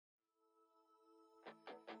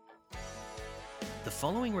The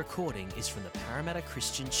following recording is from the Parramatta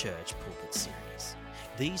Christian Church Pulpit Series.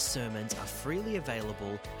 These sermons are freely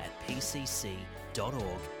available at pcc.org.au.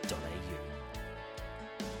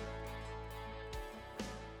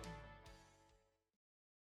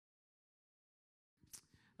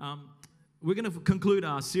 We're going to conclude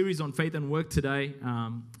our series on faith and work today,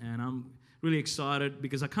 and I'm really excited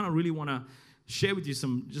because I kind of really want to share with you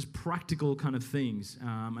some just practical kind of things.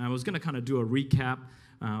 I was going to kind of do a recap,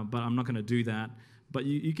 but I'm not going to do that. But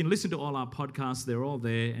you can listen to all our podcasts. They're all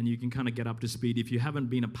there, and you can kind of get up to speed. If you haven't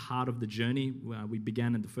been a part of the journey, we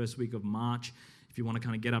began in the first week of March. If you want to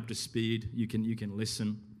kind of get up to speed, you can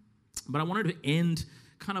listen. But I wanted to end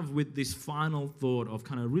kind of with this final thought of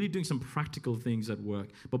kind of really doing some practical things at work.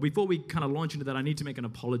 But before we kind of launch into that, I need to make an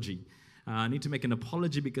apology. I need to make an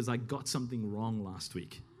apology because I got something wrong last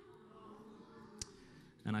week.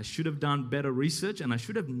 And I should have done better research, and I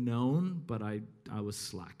should have known, but I was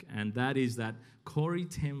slack. And that is that Corrie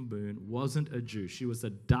ten Boom wasn't a Jew. She was a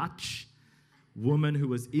Dutch woman who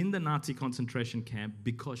was in the Nazi concentration camp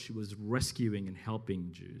because she was rescuing and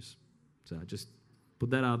helping Jews. So I just put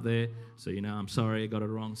that out there so you know I'm sorry I got it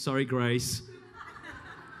wrong. Sorry, Grace.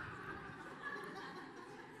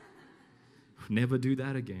 Never do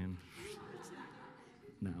that again.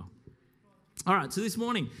 No. All right, so this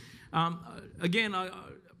morning, again,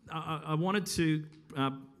 I wanted to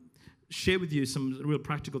share with you some real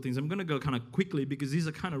practical things. I'm going to go kind of quickly because these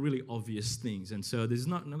are kind of really obvious things. And so there's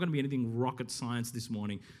not going to be anything rocket science this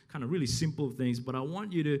morning, kind of really simple things. But I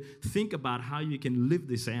want you to think about how you can live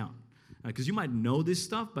this out. Because you might know this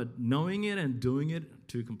stuff, but knowing it and doing it,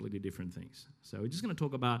 two completely different things. So we're just going to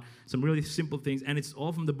talk about some really simple things, and it's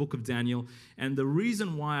all from the book of Daniel. And the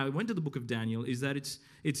reason why I went to the book of Daniel is that it's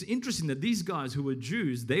interesting that these guys who were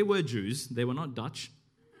Jews, they were not Dutch.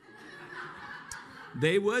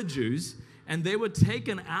 They were Jews, and they were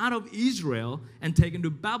taken out of Israel and taken to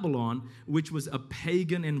Babylon, which was a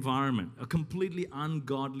pagan environment, a completely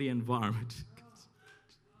ungodly environment.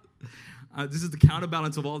 This is the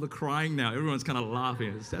counterbalance of all the crying now. Everyone's kind of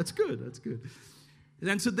laughing. That's good.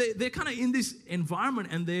 And so they're kind of in this environment,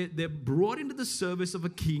 and they're brought into the service of a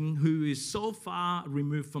king who is so far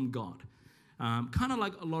removed from God. Kind of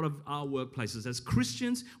like a lot of our workplaces. As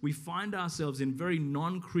Christians, we find ourselves in very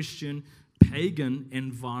non-Christian pagan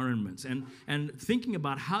environments, and thinking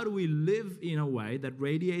about how do we live in a way that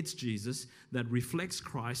radiates Jesus, that reflects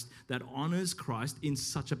Christ, that honors Christ in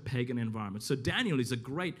such a pagan environment. So Daniel is a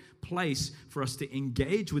great place for us to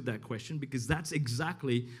engage with that question, because that's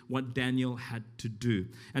exactly what Daniel had to do.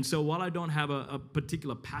 And so while I don't have a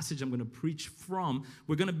particular passage I'm going to preach from,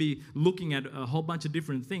 we're going to be looking at a whole bunch of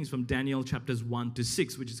different things from Daniel chapters 1 to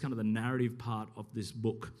 6, which is kind of the narrative part of this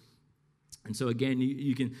book. And so again,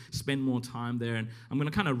 you can spend more time there, and I'm going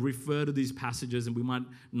to kind of refer to these passages, and we might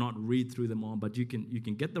not read through them all, but you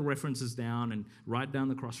can get the references down and write down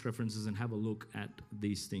the cross references and have a look at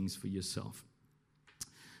these things for yourself.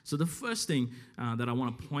 So the first thing that I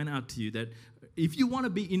want to point out to you, that if you want to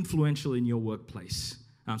be influential in your workplace,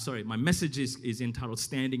 my message is entitled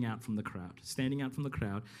Standing Out from the Crowd. Standing Out from the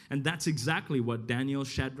Crowd. And that's exactly what Daniel,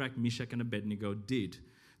 Shadrach, Meshach, and Abednego did.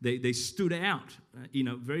 They stood out in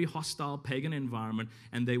a very hostile pagan environment,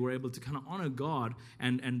 and they were able to kind of honor God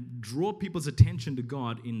and draw people's attention to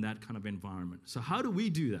God in that kind of environment. So how do we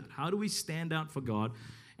do that? How do we stand out for God,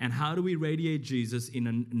 and how do we radiate Jesus in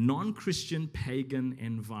a non-Christian pagan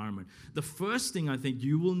environment? The first thing I think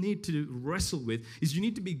you will need to wrestle with is you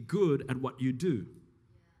need to be good at what you do.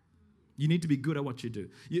 You need to be good at what you do.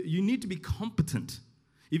 You need to be competent.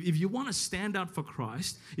 If you want to stand out for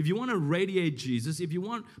Christ, if you want to radiate Jesus, if you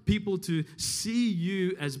want people to see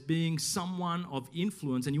you as being someone of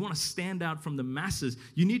influence, and you want to stand out from the masses,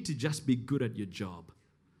 you need to just be good at your job.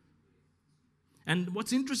 And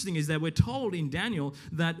what's interesting is that we're told in Daniel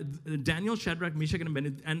that Daniel, Shadrach, Meshach, and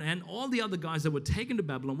Abednego, and all the other guys that were taken to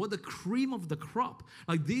Babylon were the cream of the crop.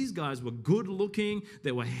 Like, these guys were good looking,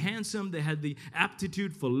 they were handsome, they had the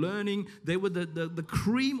aptitude for learning, they were the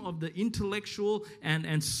cream of the intellectual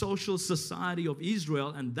and social society of Israel,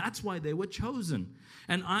 and that's why they were chosen.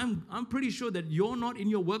 And I'm pretty sure that you're not in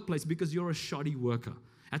your workplace because you're a shoddy worker.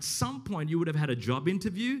 At some point, you would have had a job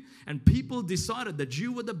interview, and people decided that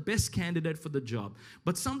you were the best candidate for the job.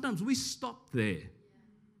 But sometimes we stop there.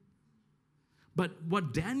 But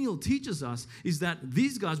what Daniel teaches us is that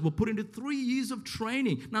these guys were put into 3 years of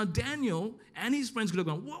training. Now, Daniel and his friends could have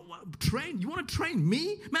gone, what, train? You want to train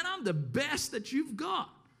me? Man, I'm the best that you've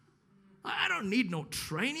got. I don't need no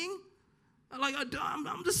training. Like,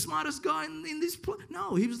 I'm the smartest guy in this place.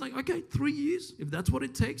 No, he was like, okay, 3 years. If that's what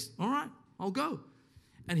it takes, all right, I'll go.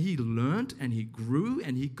 And he learned, and he grew,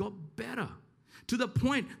 and he got better. To the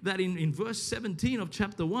point that in verse 17 of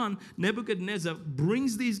chapter 1, Nebuchadnezzar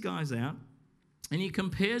brings these guys out and he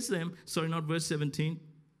compares them. Sorry, not verse 17.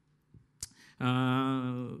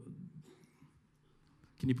 Can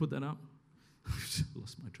you put that up?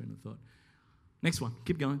 Lost my train of thought. Next one.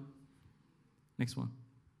 Keep going. Next one.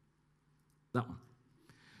 That one.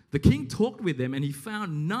 The king talked with them, and he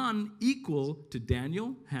found none equal to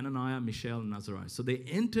Daniel, Hananiah, Mishael, and Azariah. So they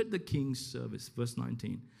entered the king's service, verse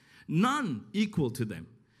 19. None equal to them.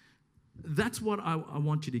 That's what I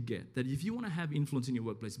want you to get, that if you want to have influence in your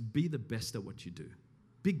workplace, be the best at what you do.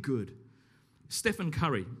 Be good. Stephen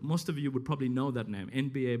Curry, most of you would probably know that name,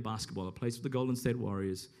 NBA basketballer, plays for the Golden State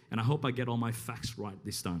Warriors, and I hope I get all my facts right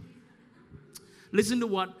this time. Listen to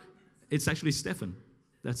what, it's actually Stephen.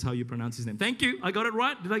 That's how you pronounce his name. Thank you. I got it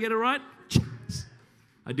right. Did I get it right? Yes.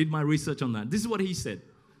 I did my research on that. This is what he said.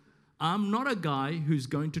 I'm not a guy who's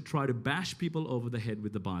going to try to bash people over the head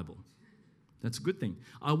with the Bible. That's a good thing.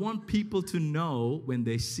 I want people to know when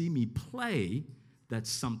they see me play that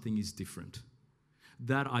something is different.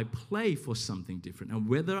 That I play for something different. And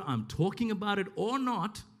whether I'm talking about it or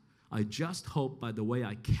not, I just hope by the way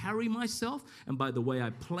I carry myself and by the way I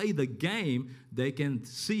play the game, they can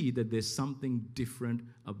see that there's something different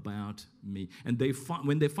about me. And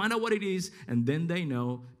when they find out what it is, and then they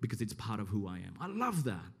know because it's part of who I am. I love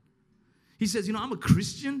that. He says, I'm a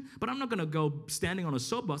Christian, but I'm not going to go standing on a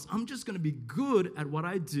soapbox. I'm just going to be good at what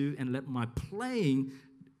I do and let my playing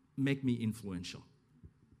make me influential.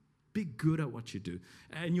 Be good at what you do.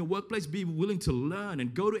 In your workplace, be willing to learn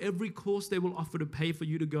and go to every course they will offer to pay for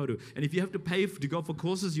you to go to. And if you have to pay to go for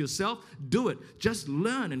courses yourself, do it. Just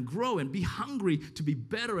learn and grow and be hungry to be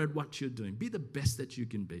better at what you're doing. Be the best that you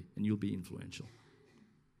can be, and you'll be influential.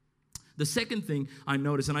 The second thing I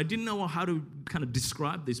noticed, and I didn't know how to kind of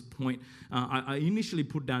describe this point, I initially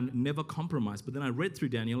put down never compromise, but then I read through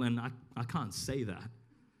Daniel, and I can't say that.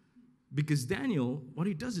 Because Daniel, what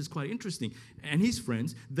he does is quite interesting. And his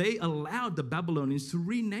friends, they allowed the Babylonians to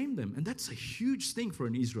rename them. And that's a huge thing for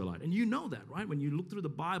an Israelite. And you know that, right? When you look through the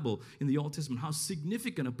Bible in the Old Testament, how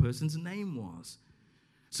significant a person's name was.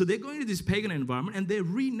 So they're going to this pagan environment and they're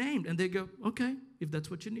renamed. And they go, okay, if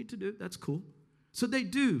that's what you need to do, that's cool. So they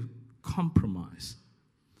do compromise.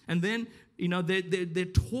 And then, they're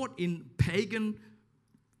taught in pagan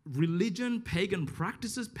religion, pagan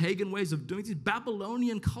practices, pagan ways of doing things,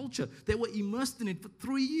 Babylonian culture. They were immersed in it for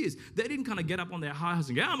 3 years. They didn't kind of get up on their high horse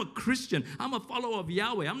and go, I'm a Christian, I'm a follower of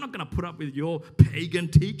Yahweh, I'm not going to put up with your pagan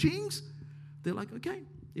teachings. They're like, okay,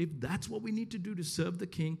 if that's what we need to do to serve the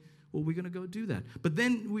king, well, we're going to go do that. But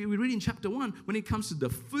then we read in chapter 1, when it comes to the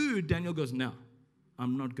food, Daniel goes, no,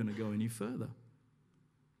 I'm not going to go any further.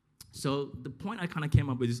 So the point I kind of came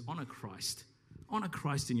up with is honor Christ. Honor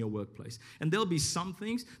Christ in your workplace. And there'll be some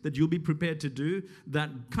things that you'll be prepared to do that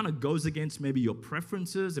kind of goes against maybe your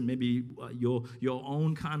preferences and maybe your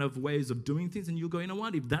own kind of ways of doing things. And you'll go, you know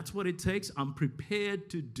what? If that's what it takes, I'm prepared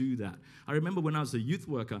to do that. I remember when I was a youth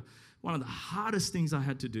worker, one of the hardest things I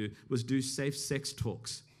had to do was do safe sex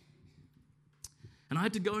talks. And I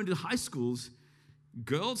had to go into high schools,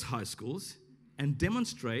 girls' high schools, and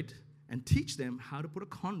demonstrate and teach them how to put a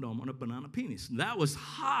condom on a banana penis. That was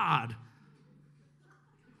hard.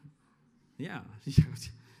 Yeah,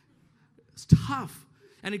 it's tough.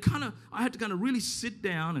 And I had to kind of really sit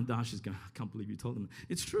down, and Darcy's going, I can't believe you told them.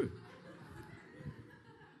 It's true.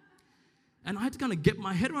 And I had to kind of get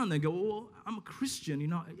my head around there and go, well, I'm a Christian,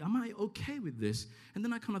 am I okay with this? And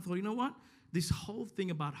then I kind of thought, you know what? This whole thing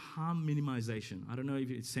about harm minimization, I don't know if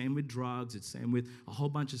it's same with drugs, it's same with a whole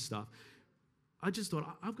bunch of stuff. I just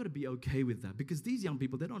thought, I've got to be okay with that because these young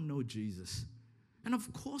people, they don't know Jesus. And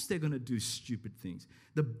of course they're going to do stupid things.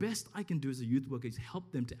 The best I can do as a youth worker is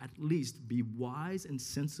help them to at least be wise and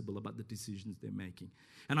sensible about the decisions they're making.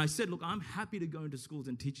 And I said, look, I'm happy to go into schools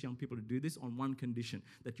and teach young people to do this on one condition,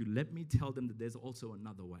 that you let me tell them that there's also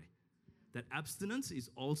another way. That abstinence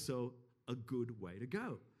is also a good way to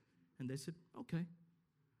go. And they said, okay.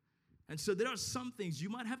 And so there are some things you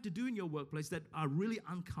might have to do in your workplace that are really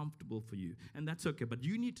uncomfortable for you. And that's okay. But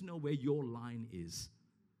you need to know where your line is.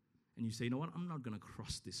 And you say, you know what, I'm not going to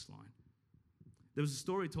cross this line. There was a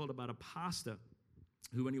story told about a pastor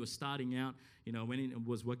who, when he was starting out, when he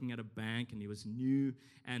was working at a bank and he was new,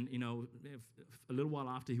 and, a little while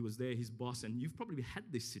after he was there, his boss, and you've probably had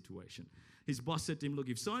this situation, his boss said to him, look,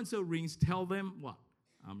 if so-and-so rings, tell them what?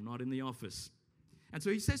 I'm not in the office. And so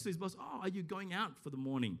he says to his boss, oh, are you going out for the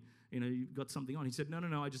morning? You've got something on. He said,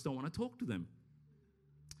 no, I just don't want to talk to them.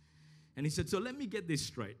 And he said, so let me get this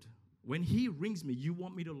straight. When he rings me, you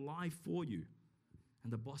want me to lie for you.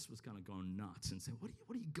 And the boss was kind of going nuts and said, what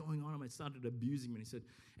are you going on? And I started abusing me.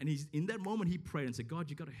 And he said, in that moment he prayed and said, God,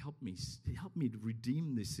 you got to help me to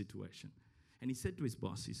redeem this situation. And he said to his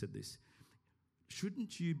boss, he said this,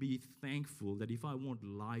 shouldn't you be thankful that if I won't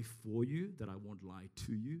lie for you, that I won't lie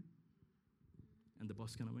to you? And the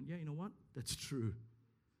boss kind of went, yeah, you know what? That's true.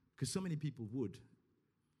 Because so many people would.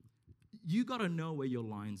 You got to know where your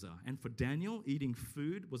lines are. And for Daniel, eating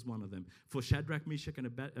food was one of them. For Shadrach, Meshach, and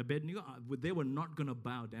Abednego, they were not going to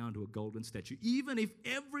bow down to a golden statue, even if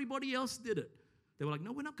everybody else did it. They were like,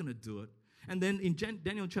 no, we're not going to do it. And then in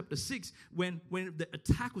Daniel chapter 6, when the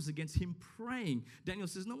attack was against him praying, Daniel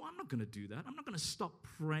says, no, I'm not going to do that. I'm not going to stop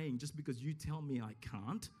praying just because you tell me I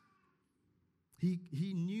can't.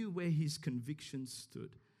 He knew where his convictions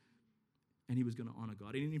stood, and he was going to honor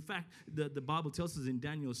God. And in fact, the Bible tells us in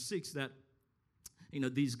Daniel 6 that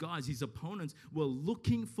these guys, his opponents, were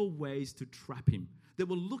looking for ways to trap him. They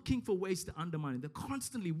were looking for ways to undermine him. They're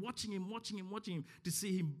constantly watching him to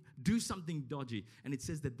see him do something dodgy. And it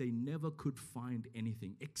says that they never could find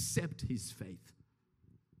anything except his faith.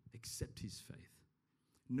 Except his faith.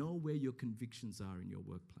 Know where your convictions are in your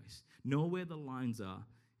workplace. Know where the lines are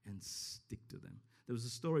and stick to them. There was a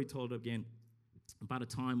story told again about a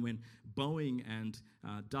time when Boeing and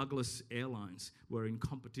Douglas Airlines were in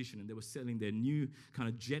competition, and they were selling their new kind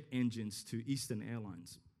of jet engines to Eastern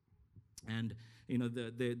Airlines. And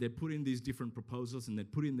they put in these different proposals, and they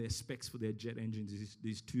put in their specs for their jet engines.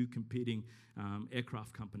 These two competing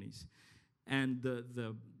aircraft companies, and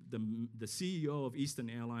the CEO of Eastern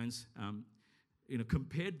Airlines,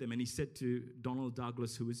 compared them, and he said to Donald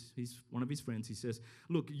Douglas, he's one of his friends, he says,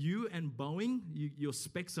 look, you and Boeing, your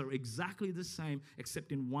specs are exactly the same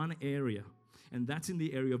except in one area, and that's in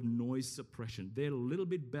the area of noise suppression. They're a little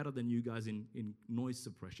bit better than you guys in noise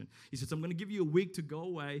suppression. He says, I'm going to give you a week to go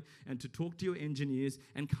away and to talk to your engineers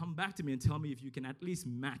and come back to me and tell me if you can at least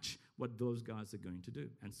match what those guys are going to do.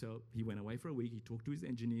 And so he went away for a week, he talked to his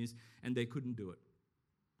engineers, and they couldn't do it.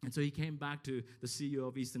 And so he came back to the CEO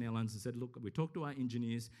of Eastern Airlines and said, look, we talked to our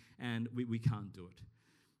engineers and we can't do it.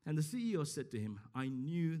 And the CEO said to him, I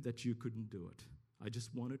knew that you couldn't do it. I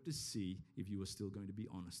just wanted to see if you were still going to be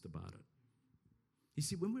honest about it. You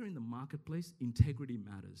see, when we're in the marketplace, integrity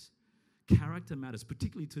matters. Character matters,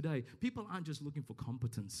 particularly today. People aren't just looking for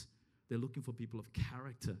competence. They're looking for people of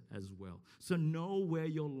character as well. So know where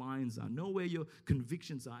your lines are, know where your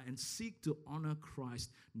convictions are, and seek to honor Christ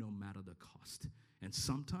no matter the cost. And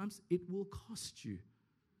sometimes it will cost you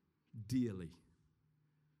dearly.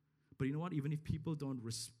 But you know what? Even if people don't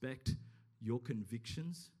respect your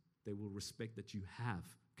convictions, they will respect that you have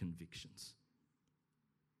convictions.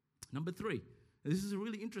 Number 3, this is a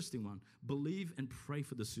really interesting one. Believe and pray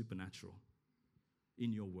for the supernatural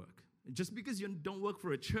in your work. Just because you don't work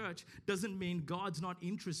for a church doesn't mean God's not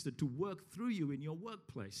interested to work through you in your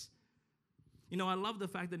workplace. I love the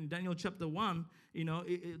fact that in Daniel chapter 1,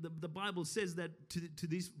 the Bible says that to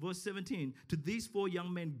these, verse 17, to these 4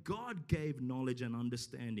 young men, God gave knowledge and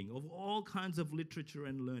understanding of all kinds of literature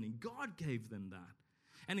and learning. God gave them that.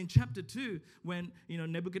 And in chapter 2, when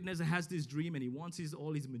Nebuchadnezzar has this dream and he wants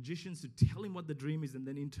all his magicians to tell him what the dream is and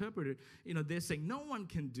then interpret it, they're saying, no one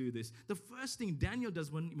can do this. The first thing Daniel does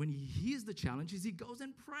when he hears the challenge is he goes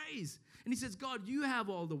and prays. And he says, God, you have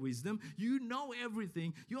all the wisdom. You know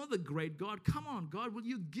everything. You're the great God. Come on, God, will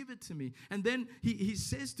you give it to me? And then he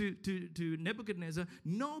says to Nebuchadnezzar,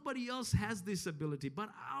 nobody else has this ability, but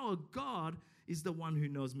our God is the one who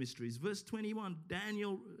knows mysteries. Verse 21,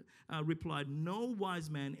 Daniel replied, no wise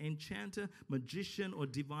man, enchanter, magician, or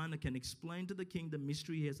diviner can explain to the king the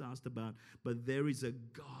mystery he has asked about, but there is a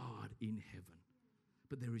God in heaven.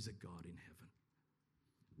 But there is a God in heaven.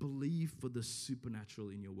 Believe for the supernatural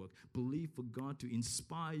in your work. Believe for God to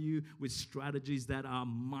inspire you with strategies that are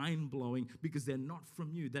mind-blowing because they're not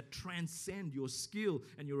from you, that transcend your skill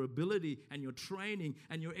and your ability and your training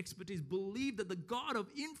and your expertise. Believe that the God of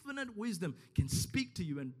infinite wisdom can speak to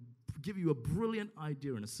you and give you a brilliant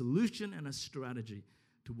idea and a solution and a strategy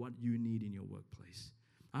to what you need in your workplace.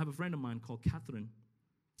 I have a friend of mine called Catherine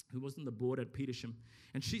who was on the board at Petersham,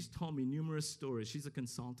 and she's told me numerous stories. She's a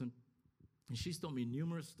consultant. And she's told me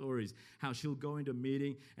numerous stories how she'll go into a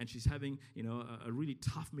meeting and she's having, a really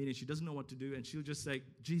tough meeting. She doesn't know what to do. And she'll just say,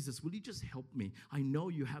 Jesus, will you just help me? I know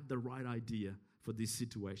you have the right idea for this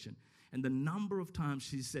situation. And the number of times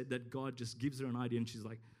she said that God just gives her an idea and she's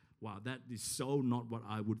like, wow, that is so not what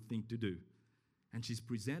I would think to do. And she's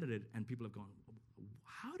presented it and people have gone,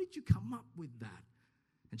 how did you come up with that?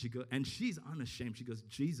 And she's unashamed. She goes,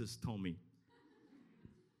 Jesus told me.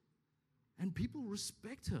 And people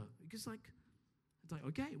respect her. It's like,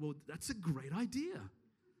 okay, well, that's a great idea.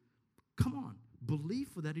 Come on, believe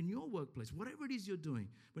for that in your workplace, whatever it is you're doing.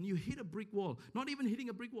 When you hit a brick wall, not even hitting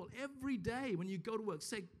a brick wall, every day when you go to work,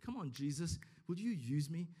 say, come on, Jesus, will you use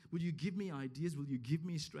me? Will you give me ideas? Will you give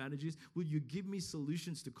me strategies? Will you give me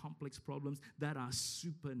solutions to complex problems that are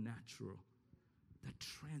supernatural, that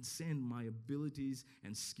transcend my abilities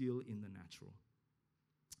and skill in the natural?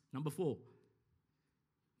 Number 4,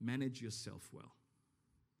 manage yourself well.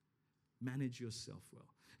 Manage yourself well.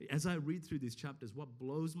 As I read through these chapters, what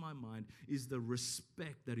blows my mind is the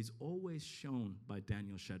respect that is always shown by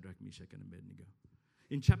Daniel, Shadrach, Meshach, and Abednego.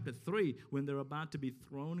 In chapter 3, when they're about to be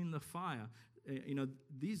thrown in the fire,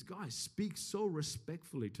 these guys speak so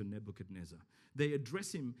respectfully to Nebuchadnezzar. They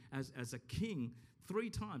address him as a king 3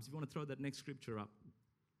 times. If you want to throw that next scripture up.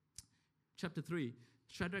 Chapter 3,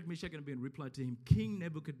 Shadrach, Meshach, and Abednego replied to him, King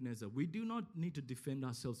Nebuchadnezzar, we do not need to defend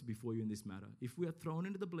ourselves before you in this matter. If we are thrown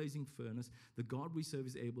into the blazing furnace, the God we serve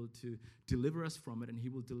is able to deliver us from it, and he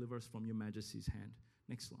will deliver us from your majesty's hand.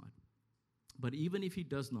 Next slide. But even if he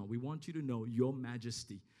does not, we want you to know, your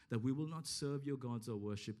majesty, that we will not serve your gods or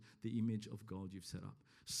worship the image of gold you've set up.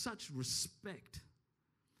 Such respect.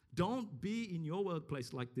 Don't be in your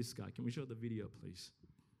workplace like this guy. Can we show the video, please?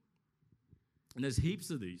 And there's heaps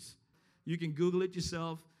of these. You can Google it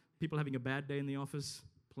yourself. People having a bad day in the office,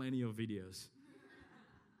 plenty of videos.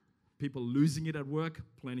 People losing it at work,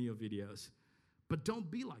 plenty of videos. But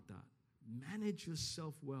don't be like that. Manage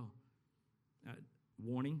yourself well.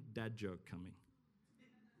 Warning, dad joke coming.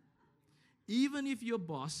 Even if your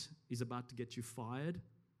boss is about to get you fired,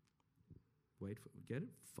 get it?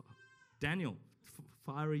 Daniel,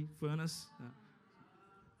 fiery furnace.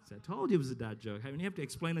 So I told you it was a dad joke. When you have to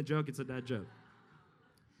explain a joke, it's a dad joke.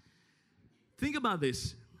 Think about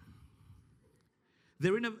this.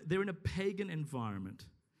 They're in a pagan environment.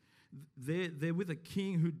 They're with a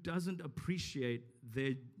king who doesn't appreciate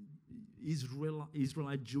their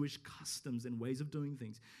Israelite Jewish customs and ways of doing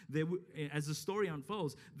things. As the story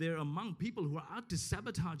unfolds, they're among people who are out to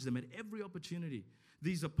sabotage them at every opportunity.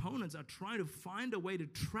 These opponents are trying to find a way to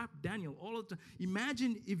trap Daniel all the time.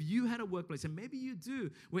 Imagine if you had a workplace, and maybe you do,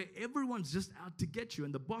 where everyone's just out to get you,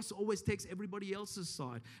 and the boss always takes everybody else's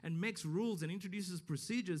side and makes rules and introduces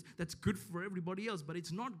procedures that's good for everybody else, but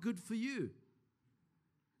it's not good for you.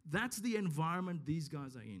 That's the environment these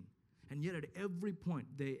guys are in. And yet at every point,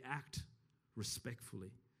 they act respectfully.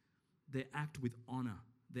 They act with honor.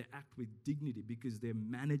 They act with dignity because they're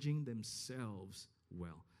managing themselves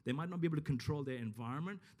well. They might not be able to control their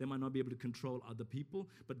environment. They might not be able to control other people,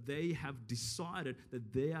 but they have decided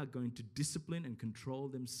that they are going to discipline and control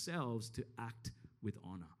themselves to act with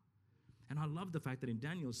honor. And I love the fact that in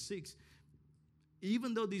Daniel 6,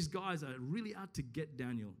 even though these guys are really out to get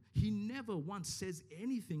Daniel, he never once says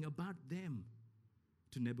anything about them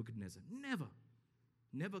to Nebuchadnezzar. Never.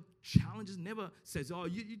 Never challenges, never says, oh,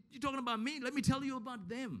 you're talking about me? Let me tell you about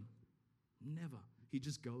them. Never. He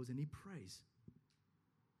just goes and he prays.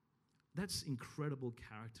 That's incredible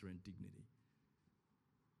character and dignity.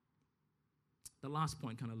 The last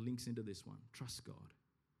point kind of links into this one. Trust God.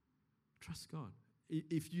 Trust God.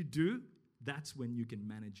 If you do, that's when you can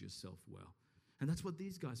manage yourself well. And that's what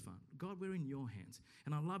these guys found. God, we're in your hands.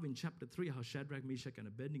 And I love in chapter 3 how Shadrach, Meshach, and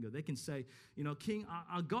Abednego, they can say, King,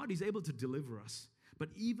 our God is able to deliver us. But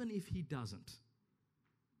even if he doesn't,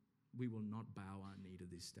 we will not bow our knee to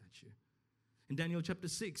this statue. In Daniel chapter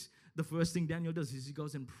 6, the first thing Daniel does is he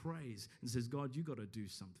goes and prays and says, God, you got to do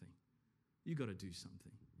something. You got to do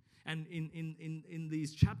something. And in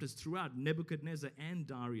these chapters throughout, Nebuchadnezzar and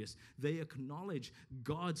Darius, they acknowledge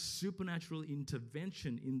God's supernatural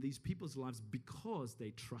intervention in these people's lives because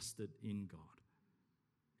they trusted in God.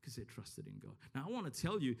 Because they trusted in God. Now, I want to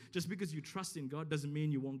tell you, just because you trust in God doesn't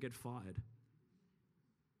mean you won't get fired.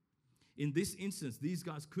 In this instance, these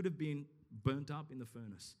guys could have been burnt up in the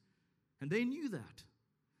furnace. And they knew that.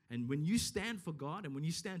 And when you stand for God and when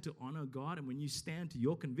you stand to honor God and when you stand to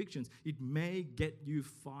your convictions, it may get you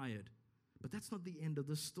fired. But that's not the end of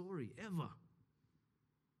the story, ever.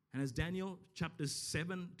 And as Daniel chapters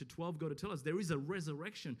 7 to 12 go to tell us, there is a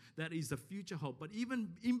resurrection that is the future hope. But even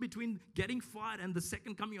in between getting fired and the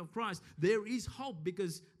second coming of Christ, there is hope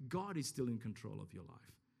because God is still in control of your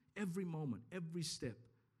life. Every moment, every step,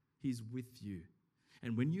 He's with you.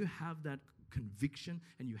 And when you have that conviction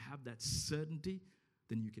and you have that certainty,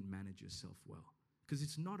 then you can manage yourself well. Because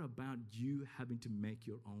it's not about you having to make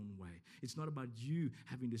your own way. It's not about you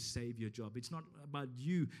having to save your job. It's not about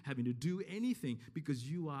you having to do anything because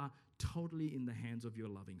you are totally in the hands of your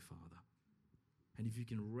loving Father. And if you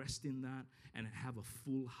can rest in that and have a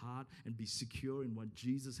full heart and be secure in what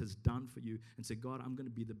Jesus has done for you and say, God, I'm going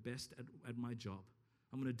to be the best at my job.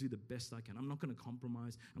 I'm going to do the best I can. I'm not going to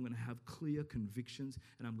compromise. I'm going to have clear convictions,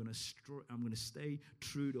 and I'm going to stay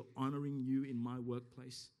true to honoring you in my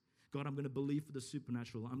workplace. God, I'm going to believe for the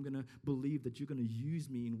supernatural. I'm going to believe that you're going to use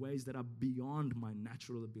me in ways that are beyond my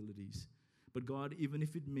natural abilities. But God, even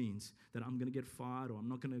if it means that I'm going to get fired, or I'm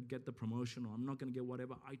not going to get the promotion, or I'm not going to get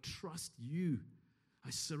whatever, I trust you. I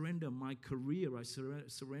surrender my career. I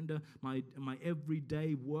surrender my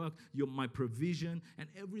everyday work, my provision, and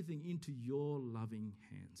everything into your loving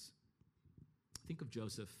hands. Think of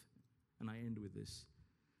Joseph, and I end with this.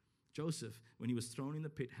 Joseph, when he was thrown in the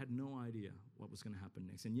pit, had no idea what was going to happen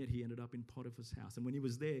next. And yet he ended up in Potiphar's house. And when he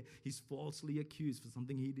was there, he's falsely accused for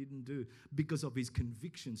something he didn't do because of his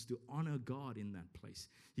convictions to honor God in that place.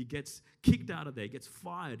 He gets kicked out of there, gets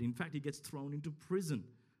fired. In fact, he gets thrown into prison,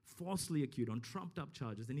 falsely accused on trumped-up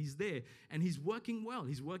charges. And he's there, and he's working well.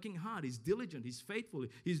 He's working hard. He's diligent. He's faithful.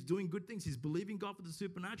 He's doing good things. He's believing God for the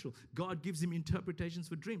supernatural. God gives him interpretations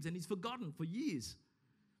for dreams, and he's forgotten for years.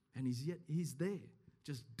 And he's there,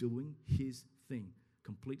 just doing his thing,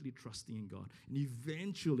 completely trusting in God. And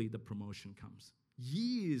eventually the promotion comes.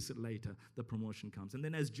 Years later, the promotion comes. And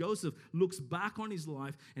then as Joseph looks back on his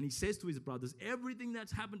life and he says to his brothers, everything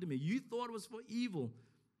that's happened to me, you thought was for evil,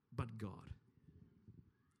 but God.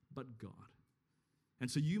 But God. And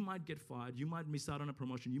so you might get fired. You might miss out on a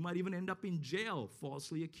promotion. You might even end up in jail,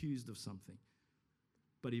 falsely accused of something.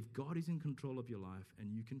 But if God is in control of your life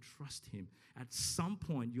and you can trust him, at some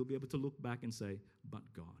point you'll be able to look back and say, but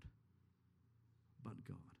God. But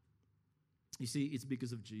God. You see, it's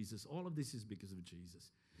because of Jesus. All of this is because of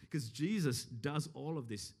Jesus. Because Jesus does all of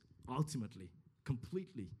this ultimately,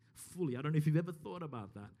 completely, fully. I don't know if you've ever thought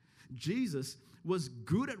about that. Jesus was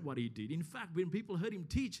good at what he did. In fact, when people heard him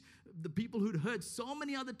teach, the people who'd heard so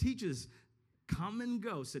many other teachers come and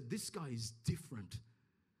go said, this guy is different.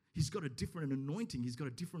 He's got a different anointing. He's got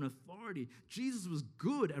a different authority. Jesus was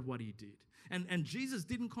good at what he did. And Jesus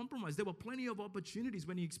didn't compromise. There were plenty of opportunities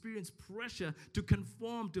when he experienced pressure to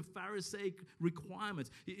conform to Pharisaic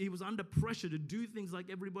requirements. He was under pressure to do things like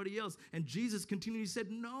everybody else. And Jesus continually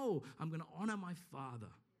said, no, I'm going to honor my Father.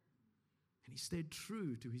 And he stayed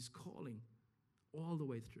true to his calling all the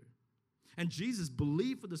way through. And Jesus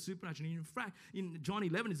believed for the supernatural. In fact, in John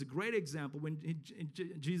 11 is a great example when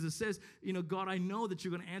Jesus says, God, I know that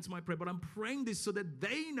you're going to answer my prayer, but I'm praying this so that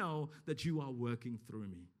they know that you are working through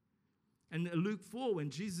me. And Luke 4, when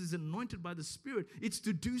Jesus is anointed by the Spirit, it's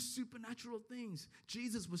to do supernatural things.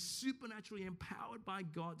 Jesus was supernaturally empowered by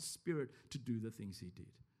God's Spirit to do the things he did.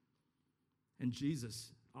 And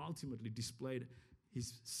Jesus ultimately displayed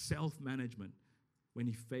his self-management when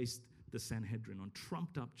he faced the Sanhedrin on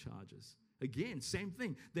trumped-up charges. Again, same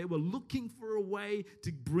thing. They were looking for a way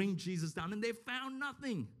to bring Jesus down, and they found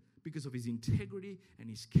nothing because of his integrity and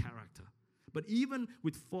his character. But even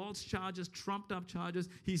with false charges, trumped-up charges,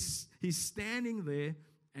 he's standing there,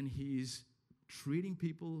 and he's treating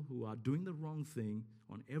people who are doing the wrong thing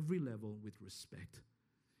on every level with respect.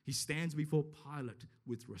 He stands before Pilate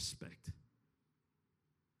with respect.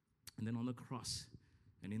 And then on the cross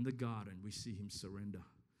and in the garden, we see him surrender.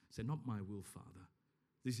 Say, not my will, Father.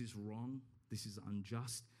 This is wrong. This is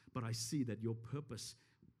unjust. But I see that your purpose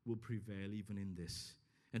will prevail even in this.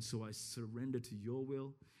 And so I surrender to your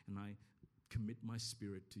will and I commit my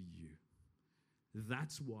spirit to you.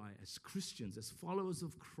 That's why as Christians, as followers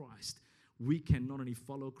of Christ, we can not only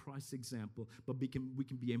follow Christ's example, but we can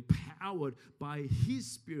be empowered by his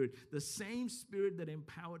Spirit, the same Spirit that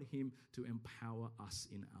empowered him to empower us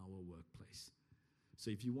in our workplace. So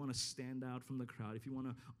if you want to stand out from the crowd, if you want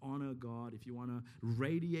to honor God, if you want to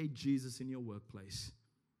radiate Jesus in your workplace,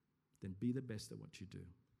 then be the best at what you do.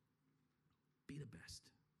 Be the best.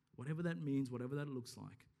 Whatever that means, whatever that looks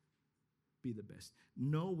like, be the best.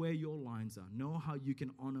 Know where your lines are. Know how you can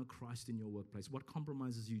honor Christ in your workplace. What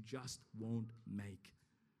compromises you just won't make.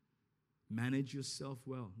 Manage yourself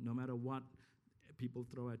well, no matter what people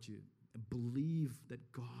throw at you. Believe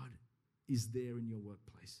that God is there in your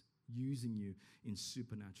workplace, using you in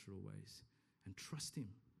supernatural ways. And trust him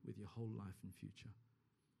with your whole life and future.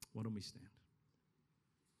 Why don't we stand?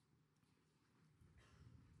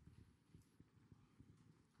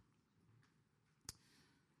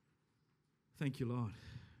 Thank you, Lord.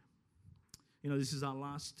 This is our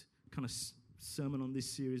last kind of sermon on this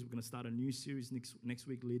series. We're going to start a new series next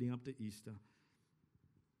week leading up to Easter.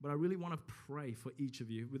 But I really want to pray for each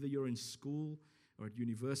of you, whether you're in school or at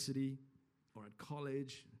university or at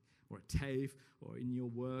college or at TAFE or in your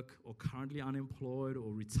work or currently unemployed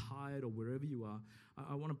or retired or wherever you are.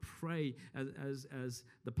 I want to pray as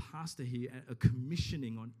the pastor here, a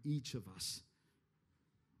commissioning on each of us,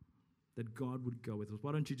 that God would go with us.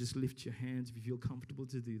 Why don't you just lift your hands if you feel comfortable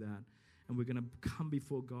to do that? and we're going to come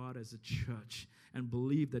before God as a church and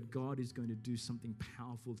believe that God is going to do something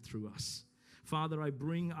powerful through us. Father, I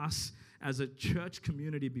bring us as a church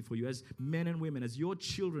community before you, as men and women, as your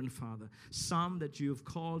children, Father. Some that you have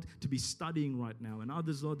called to be studying right now, and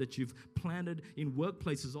others, Lord, that you've planted in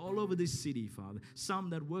workplaces all over this city, Father.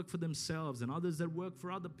 Some that work for themselves, and others that work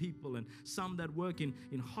for other people, and some that work in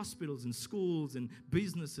hospitals and schools and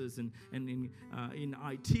businesses and in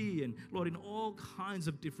IT, and, Lord, in all kinds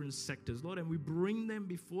of different sectors, Lord, and we bring them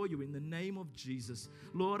before you in the name of Jesus.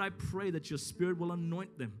 Lord, I pray that your Spirit will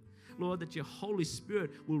anoint them. Lord, that your Holy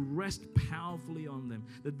Spirit will rest powerfully on them,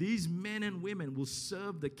 that these men and women will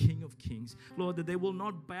serve the King of Kings. Lord, that they will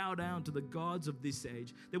not bow down to the gods of this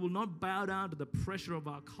age. They will not bow down to the pressure of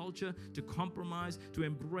our culture to compromise, to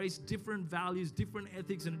embrace different values, different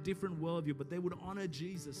ethics, and a different worldview, but they would honor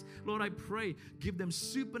Jesus. Lord, I pray, give them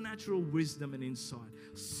supernatural wisdom and insight,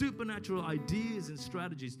 supernatural ideas and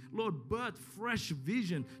strategies. Lord, birth fresh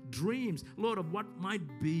vision, dreams, Lord, of what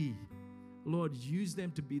might be. Lord, use them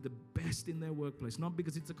to be the best in their workplace, not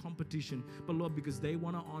because it's a competition, but Lord, because they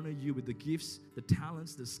want to honor you with the gifts, the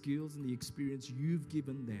talents, the skills, and the experience you've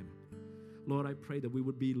given them. Lord, I pray that we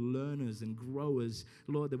would be learners and growers,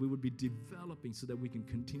 Lord, that we would be developing so that we can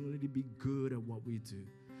continually be good at what we do.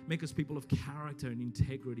 Make us people of character and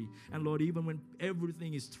integrity. And Lord, even when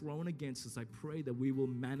everything is thrown against us, I pray that we will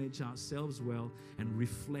manage ourselves well and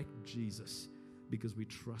reflect Jesus, because we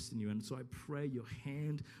trust in you. And so I pray your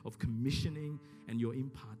hand of commissioning and your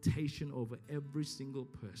impartation over every single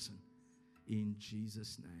person. In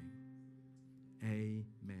Jesus' name,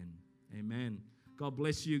 amen. Amen. God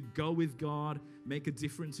bless you. Go with God. Make a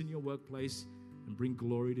difference in your workplace and bring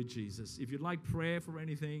glory to Jesus. If you'd like prayer for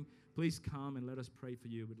anything, please come and let us pray for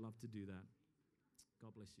you. We'd love to do that.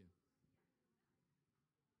 God bless you.